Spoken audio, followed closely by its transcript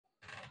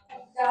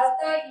Does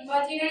the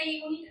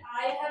imaginary unit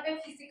I have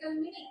a physical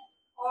meaning,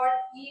 or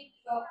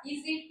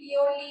is it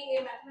purely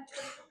a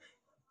mathematical?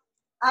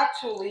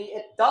 Actually,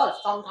 it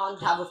does sometimes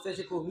have a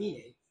physical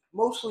meaning,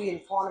 mostly in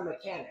quantum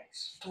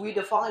mechanics. We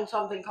define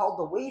something called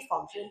the wave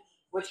function,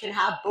 which can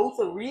have both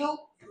a real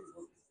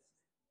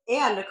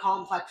and a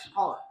complex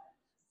part.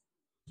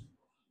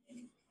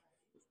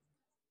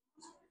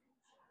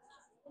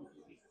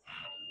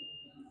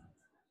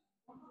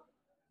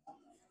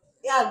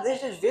 Yeah,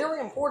 this is very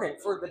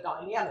important for the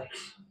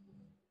dynamics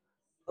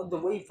of the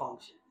wave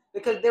function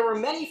because there are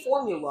many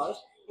formulas,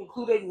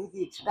 including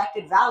the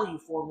expected value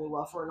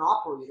formula for an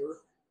operator,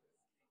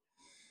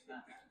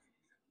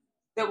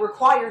 that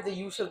require the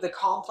use of the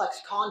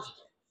complex conjugate,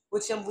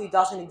 which simply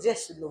doesn't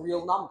exist in the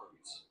real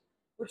numbers.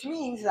 Which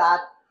means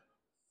that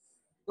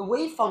the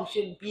wave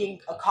function, being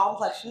a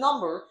complex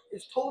number,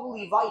 is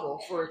totally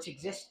vital for its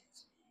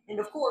existence. And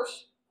of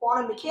course,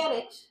 quantum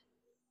mechanics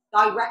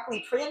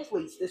directly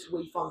translates this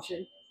wave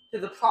function to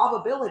the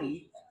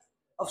probability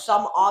of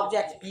some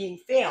object being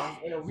found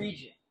in a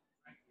region.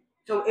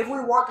 So if we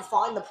want to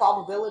find the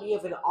probability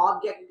of an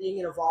object being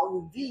in a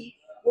volume V,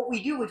 what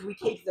we do is we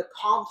take the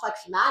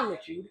complex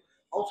magnitude,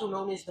 also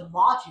known as the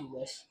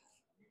modulus,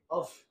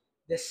 of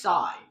the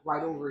psi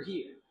right over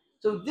here.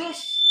 So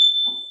this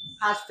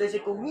has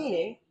physical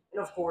meaning,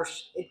 and of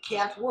course, it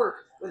can't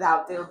work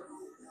without there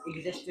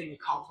existing a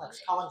complex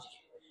conjugate,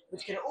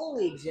 which can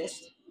only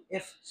exist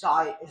if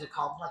psi is a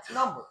complex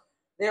number.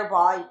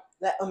 Thereby,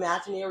 that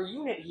imaginary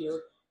unit here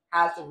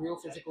has the real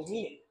physical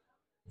meaning.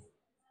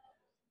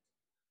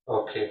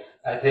 Okay,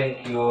 I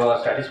think you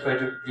are satisfied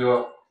with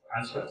your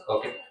answer.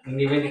 Okay,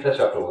 Nivedita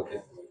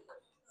Chakraborty.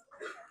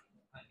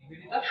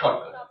 Nivedita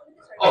Shortcut.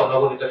 Oh,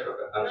 Navodita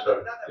Shortcut. I'm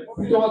sorry.